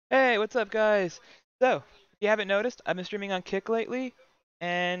Hey, what's up, guys? So, if you haven't noticed, I've been streaming on Kick lately,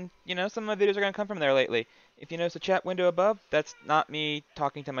 and some of my videos are gonna come from there lately. If you notice the chat window above, that's not me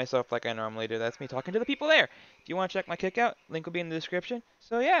talking to myself like I normally do. That's me talking to the people there. If you want to check my Kick out, link will be in the description.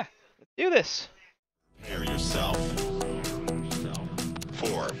 So yeah, let's do this. Prepare yourself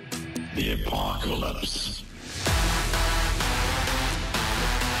for the apocalypse.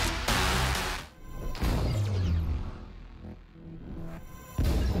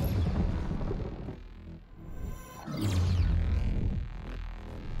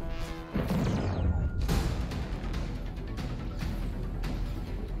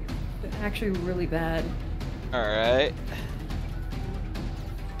 They're actually really bad. All right.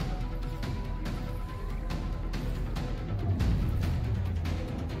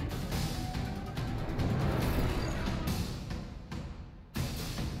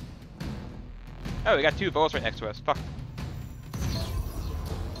 Oh, we got two vaults right next to us. Fuck.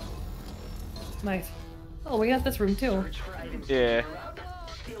 Nice. Oh, we got this room too. Yeah.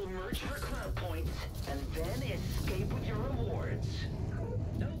 Steal merch for club points, and then escape with your rewards.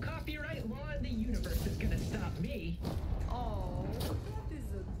 No copyright law in the universe is gonna stop me. Oh, that is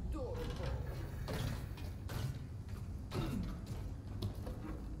adorable.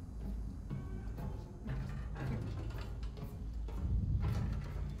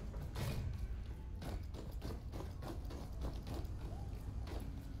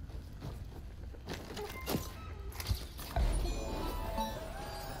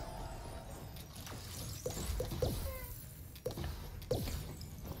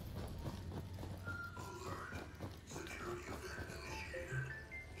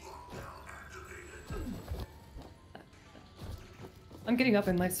 I'm getting up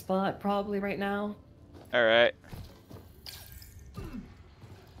in my spot probably right now. All right.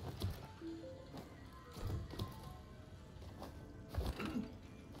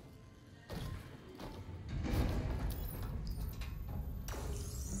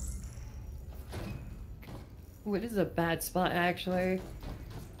 Ooh, it is a bad spot actually.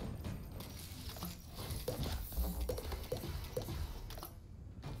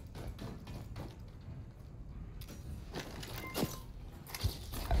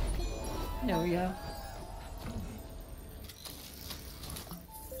 No, yeah.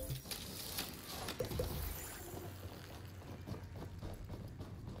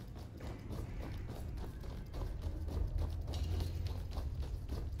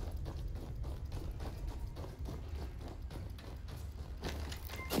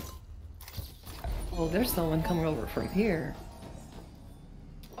 Oh, there's someone coming over from here.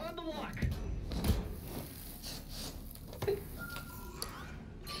 On the lock.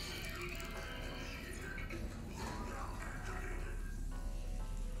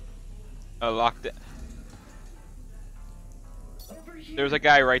 Locked it. Over here. There's a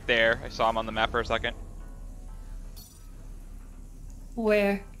guy right there. I saw him on the map for a second.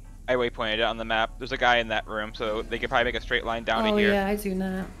 Where? I waypointed it on the map. There's a guy in that room, so they could probably make a straight line down Oh to here. yeah, I do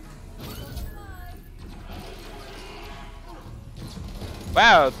not.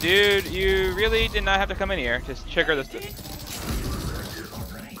 Wow, dude, you really did not have to come in here. Just trigger this. All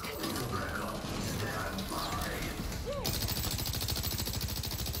right.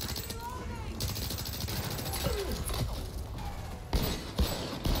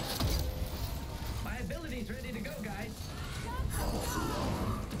 My ability's ready to go, guys.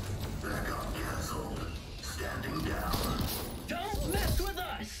 Don't mess with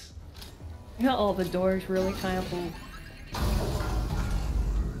us. You know, all the doors really kind of Come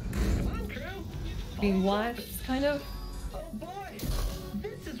on, crew. being watched, kind of. Oh boy,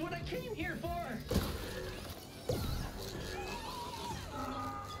 this is what I came here for.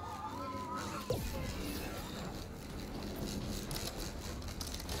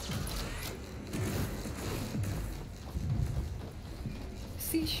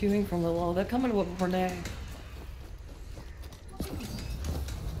 See shooting from the wall. They're coming with a grenade.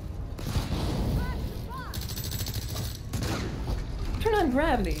 Turn on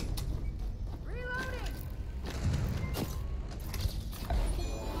gravity.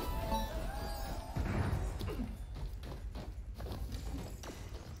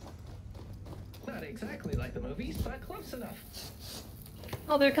 Not exactly like the movies, but close enough.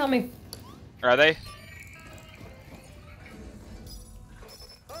 Oh, they're coming. Are they?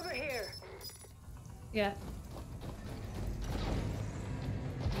 Over here. Yeah.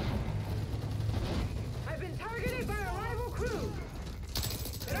 I've been targeted by a rival crew.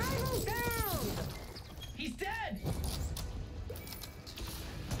 Rival down. He's dead.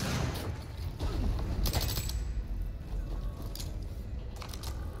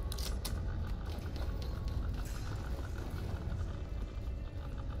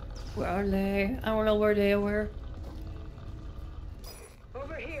 Where are they? I don't know where they were.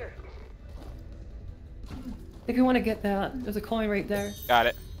 Over here. If you want to get that, there's a coin right there. Got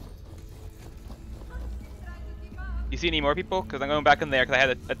it. You see any more people? Because I'm going back in there because I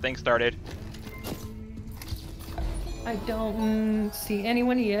had a thing started. I don't see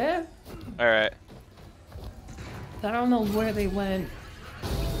anyone yet. Alright. I don't know where they went.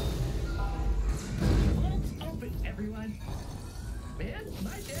 Vault's open, everyone. Man,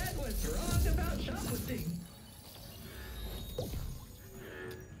 my dad was wrong about shoplifting.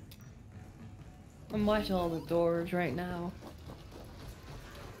 I'm watching all the doors right now.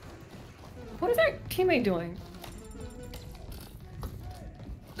 What is our teammate doing?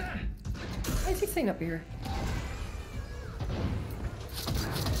 Why is he staying up here?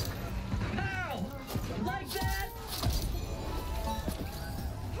 Ow! Like that?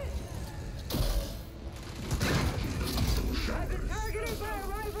 I've been targeted by a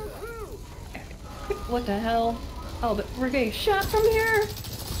rival crew. What the hell? Oh, but we're getting shot from here?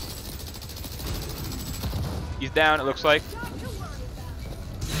 He's down, it looks like.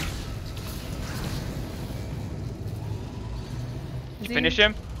 Did you finish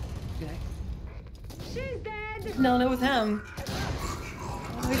him? Okay. She's dead. No, that was him.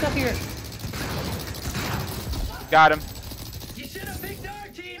 Oh, he's up here. Got him. You should have picked our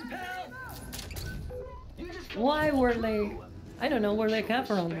team, pal! Why were they... I don't know where they came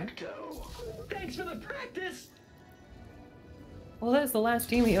from. Thanks for the practice! Well, that's the last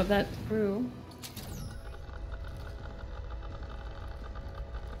teammate of that crew.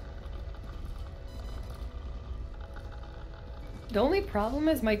 The only problem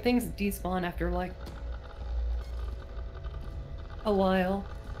is my things despawn after like a while.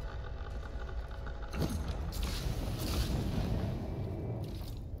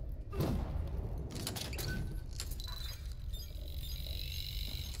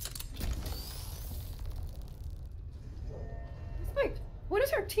 Wait, what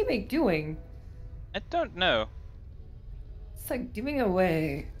is our teammate doing? I don't know. It's like giving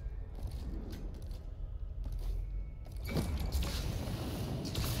away.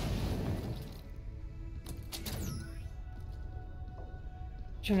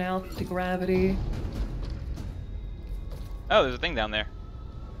 Turn out the gravity. Oh, there's a thing down there.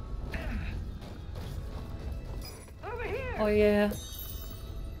 Over here. Oh yeah.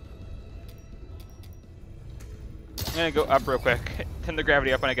 I'm gonna go up real quick. Turn the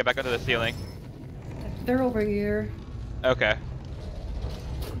gravity up when I get back up to the ceiling. They're over here. Okay.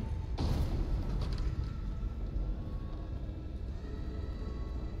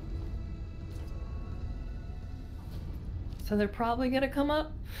 So they're probably gonna come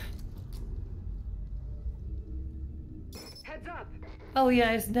up. Heads up. Oh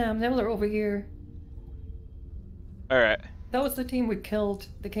yeah, it's them. Them are over here. Alright. That was the team we killed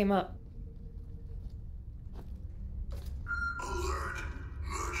that came up. Alert.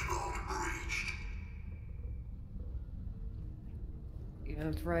 Merge vault breached. Yeah,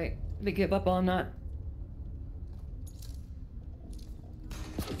 that's right. They give up on that.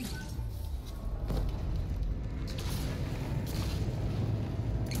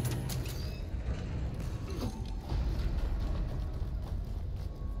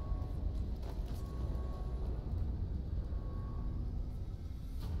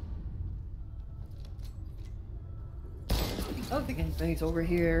 I don't think anybody's over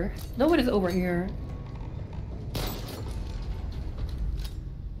here. Nobody's over here.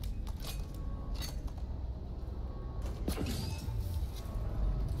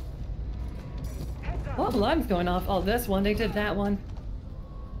 Heads up. What alarm's going off? Oh, this one. They did that one.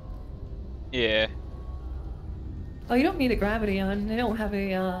 Yeah. Oh, you don't need a gravity on. They don't have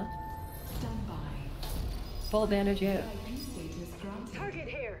a fall damage yet. Target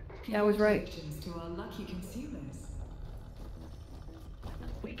here. Yeah, I was right. To our lucky consumers.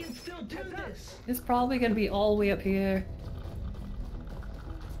 We can still do this! It's probably gonna be all the way up here.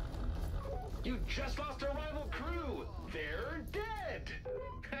 You just lost a rival crew. They're dead.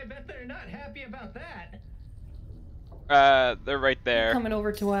 I bet they're not happy about that. They're right there. Coming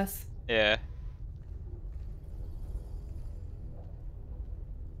over to us. Yeah.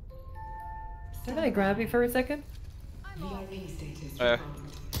 Can I grab you for a second? VIP status Uh. recorded.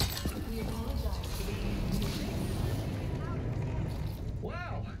 We apologize for the inconvenience.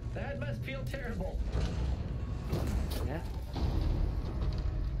 Wow, that must feel terrible. Yeah.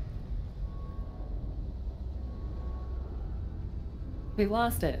 We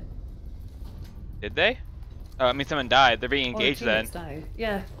lost it. Did they? Oh, I mean someone died. They're being Oh, the engaged then. teammates died.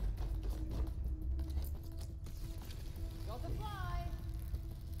 Yeah.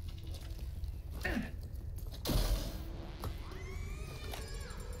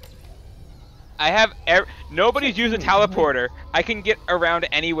 I have nobody's used a teleporter. I can get around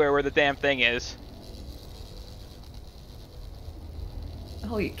anywhere where the damn thing is.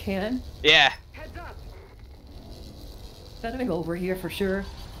 Oh, you can? Yeah. Heads up. Better go over here for sure.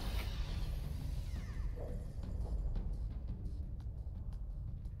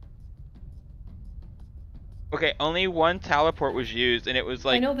 Okay, only one teleport was used, and it was I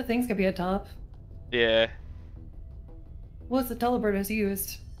like, know the things could be at top. yeah, What's the teleport is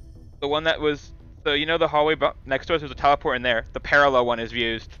used? the one that was. So you know the hallway next to us, there's a teleport in there. The parallel one is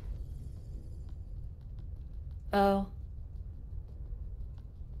used. Oh.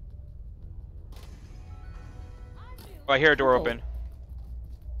 Oh, I hear a door Oh. open.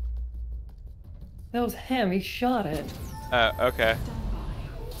 That was him, he shot it. Okay.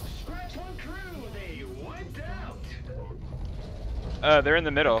 Scratch one crew, they wiped out. They're in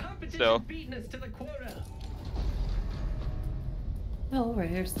the middle Competition still. beating us to the quota. Oh, over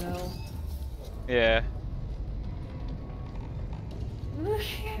here still. Yeah.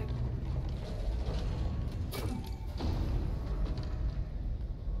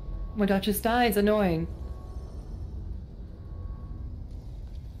 My god, just dies, annoying.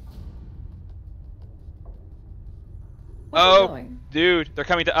 Where's it Oh, going? dude, they're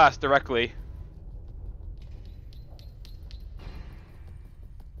coming to us directly.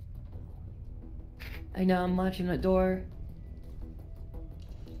 I know, I'm watching the door.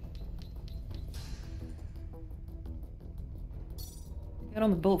 Get on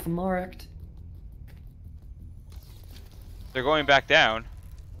the boat from Marked. They're going back down.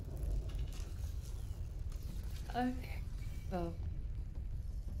 Okay. Oh.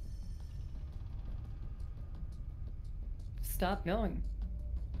 Stop going.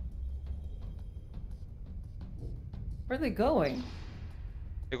 Where are they going?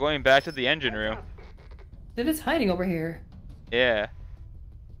 They're going back to the engine room. They're just hiding over here. Yeah.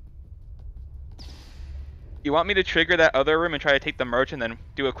 You want me to trigger that other room and try to take the merch and then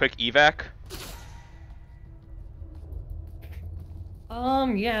do a quick evac?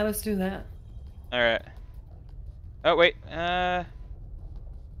 Yeah, let's do that. Alright. Oh, wait. They're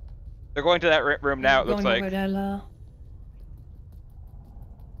going to that room now, it looks Going like. over there, Lau.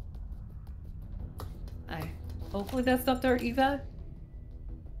 Hopefully that's not their evac.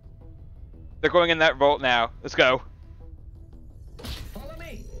 They're going in that vault now. Let's go. Follow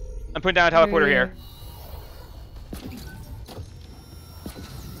me. I'm putting down a teleporter here.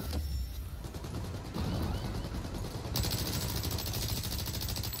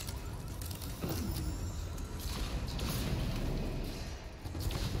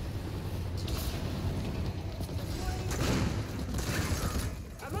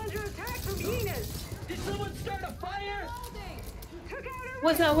 I'm under attack from HYENAS. Did someone start a fire? Took out a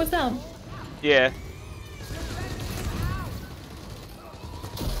What's down? What's down? Yeah.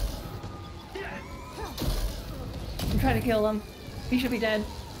 I'm trying to kill him. He should be dead.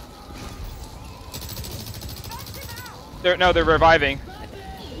 They're reviving.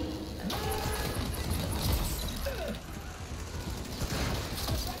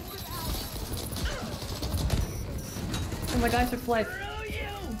 Oh my gosh, they're flight. Oh,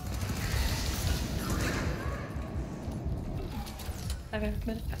 you! Okay, a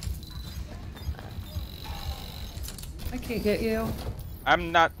minute. I can't get you.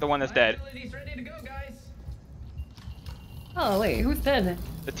 I'm not the one that's dead. Liability's ready to go, guys. Oh wait, who's dead?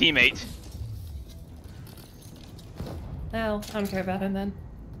 The teammate. No, I don't care about him then.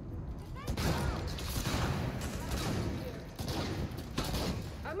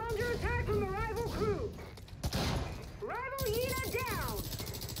 I'm under attack from a rival crew. Rival HYENA down.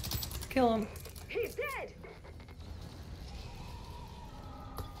 Kill him. He's dead.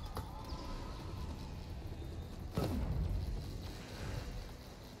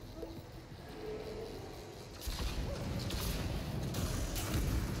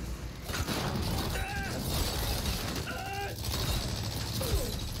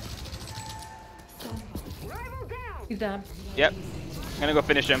 Rival down. He's down. Yep. I'm gonna go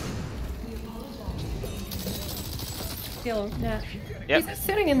finish him. Kill him. Yeah. Yep. He's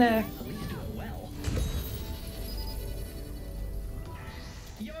sitting in there. He's doing well.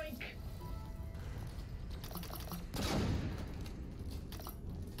 Yoink!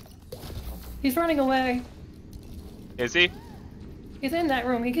 He's running away. Is he? He's in that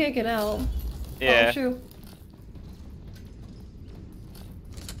room. He can't get out. Yeah. Oh, shoot.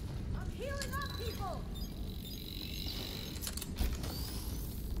 I'm healing up people.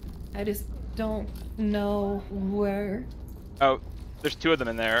 I just don't know where Oh, there's two of them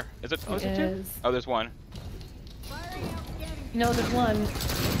in there. Is it? Oh, is he it two? is. Oh, there's one. Firing out scanning. No, there's one.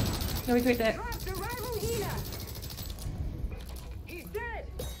 No, he's right there. Drop the rival HYENA. He's dead.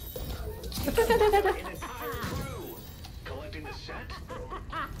 An entire crew. Collecting the set?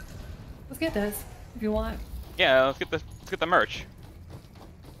 Let's get this if you want. Yeah, let's get the merch.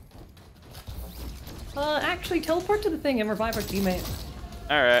 Actually, teleport to the thing and revive our teammate.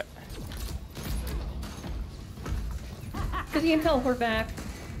 All right. Because he can teleport back.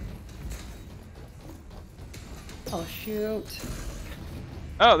 Oh, shoot.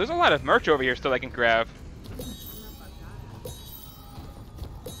 Oh, there's a lot of merch over here still I can grab.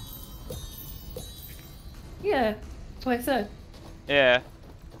 Yeah, that's what I said. Yeah.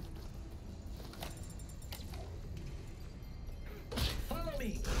 Follow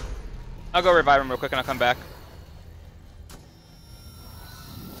me. I'll go revive him real quick and I'll come back.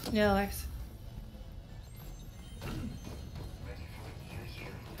 Yeah, Alex.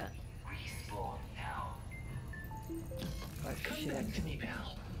 Respawn now. Oh, Come shit. back to me,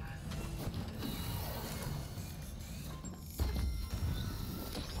 pal.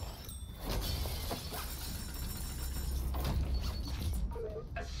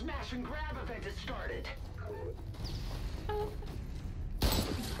 A smash and grab event has started.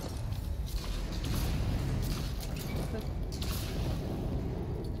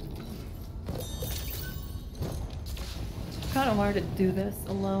 Kind of hard to do this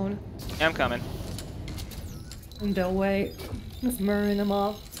alone. Yeah, I'm coming. And don't wait. Just murdering them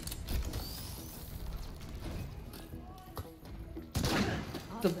all.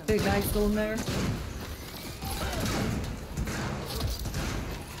 The big guy still in there.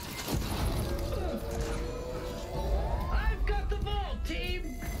 I've got the vault,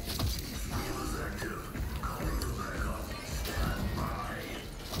 team.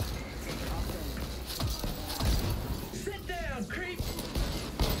 Sit down, creep.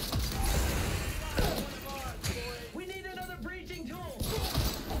 We need another breaching tool.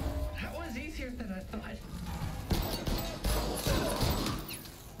 That was easier than I thought.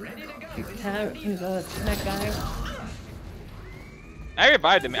 Ready to go. Who's that guy? I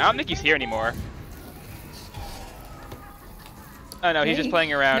revived him. I don't think he's here anymore. Oh no, he's just Hey,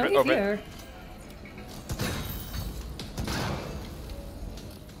 playing around no, he's over. here.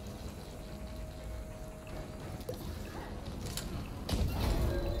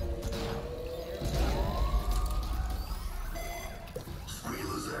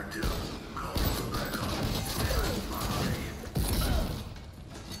 Wheelers active. Calling for backup.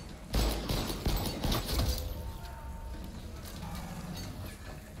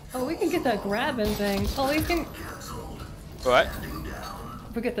 Oh, we can get that grabbing thing. Oh, we can What?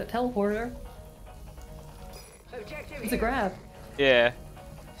 forget that teleporter. Objective It's a here. grab. Yeah.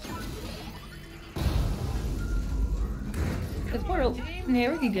 It's portal.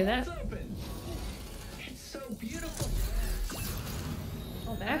 Yeah, we can do that. It's open. It's so beautiful.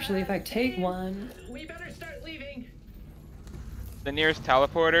 Oh, actually, if I take one, We better start leaving. The nearest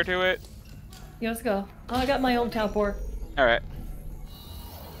teleporter to it. yeah, let's go. Oh, I got my own teleport, All right.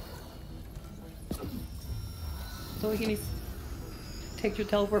 so we can take your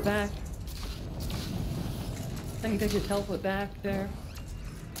teleport back. I can take your teleport back there.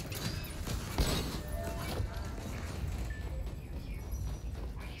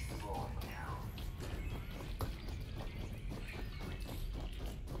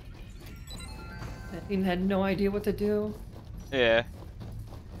 That team had no idea what to do. Yeah.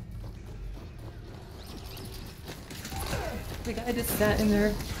 The guy just sat in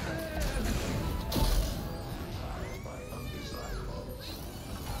there.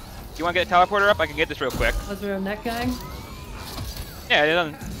 You want to get a teleporter up? I can get this real quick. Was there a net guy? Yeah, it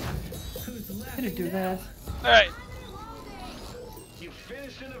doesn't. Who's left? I didn't do that. All right. You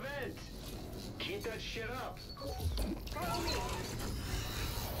finished an event. Keep that shit up.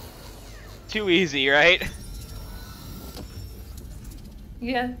 Too easy, right?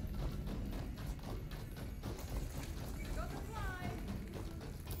 Yeah.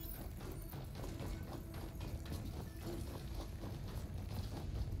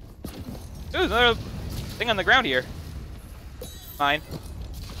 Ooh, there's another thing on the ground here. Fine.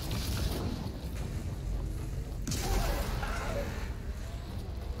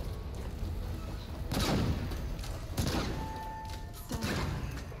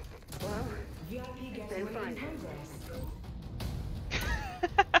 VIP guest Been waiting fun. in progress.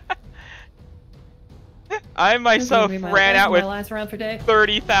 I This is myself gonna be my- ran that's out my with last round for day.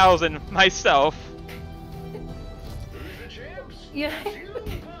 30,000 myself. Who's the champs? Yeah. You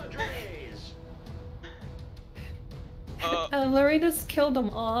Padres. Larry just killed them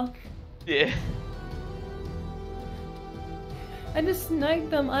all. Yeah. I just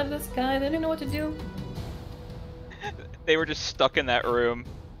sniped them out of the sky. They didn't know what to do. They were just stuck in that room.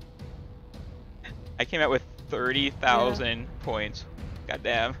 I came out with 30,000 points.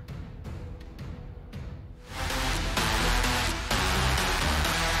 Goddamn.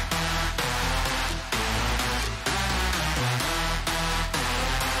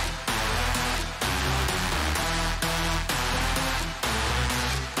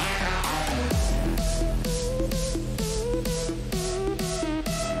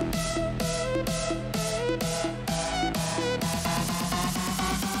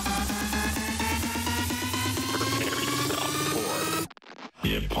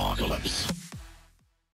 apocalypse.